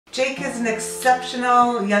Jake is an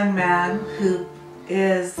exceptional young man who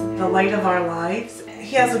is the light of our lives.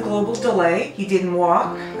 He has a global delay. He didn't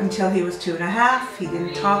walk until he was 2.5. He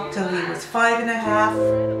didn't talk till he was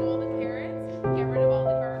 5.5.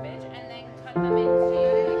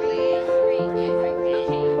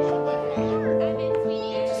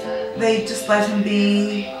 They just let him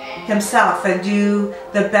be himself and do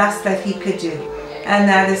the best that he could do. And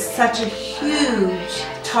that is such a huge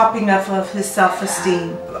topping up of his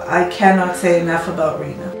self-esteem. I cannot say enough about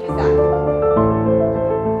Rena.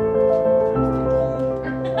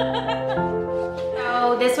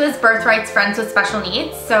 So this was Birthright's Friends with Special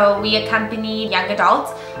Needs. So we accompanied young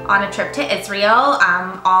adults on a trip to Israel,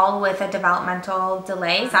 all with a developmental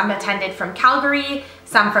delay. Some attended from Calgary,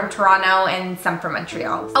 some from Toronto, and some from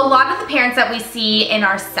Montreal. A lot of the parents that we see in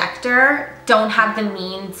our sector don't have the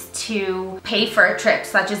means to pay for a trip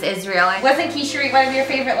such as Israel. Wasn't quiche one of your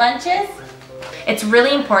favorite lunches? It's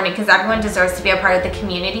really important because everyone deserves to be a part of the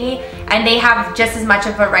community, and they have just as much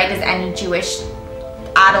of a right as any Jewish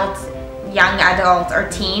adult, young adult, or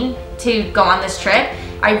teen to go on this trip.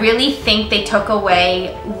 I really think they took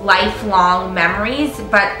away lifelong memories,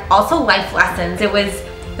 but also life lessons. It was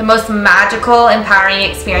the most magical, empowering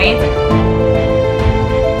experience.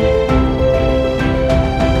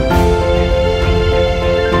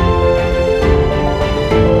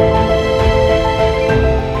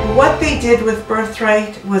 What they did with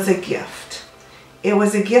Birthright was a gift. It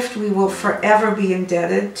was a gift we will forever be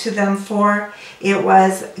indebted to them for. It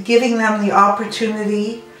was giving them the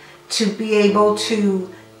opportunity to be able to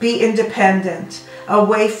be independent,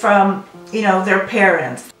 away from, their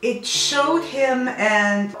parents. It showed him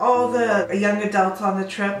and all the young adults on the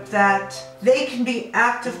trip that they can be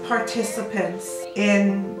active participants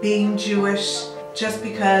in being Jewish. Just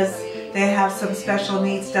because they have some special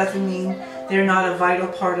needs doesn't mean they're not a vital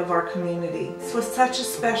part of our community. This was such a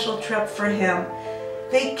special trip for him.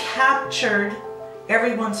 They captured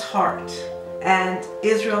everyone's heart, and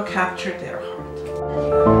Israel captured their heart.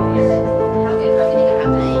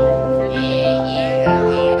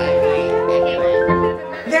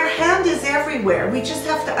 Their hand is everywhere. We just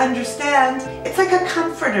have to understand, it's like a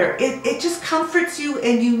comforter. It just comforts you,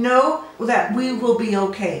 and you know that we will be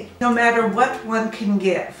okay. No matter what one can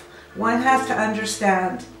give, one has to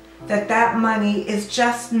understand that that money is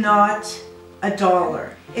just not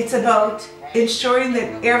 $1. It's about ensuring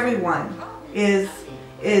that everyone is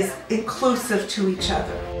inclusive to each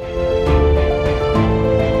other.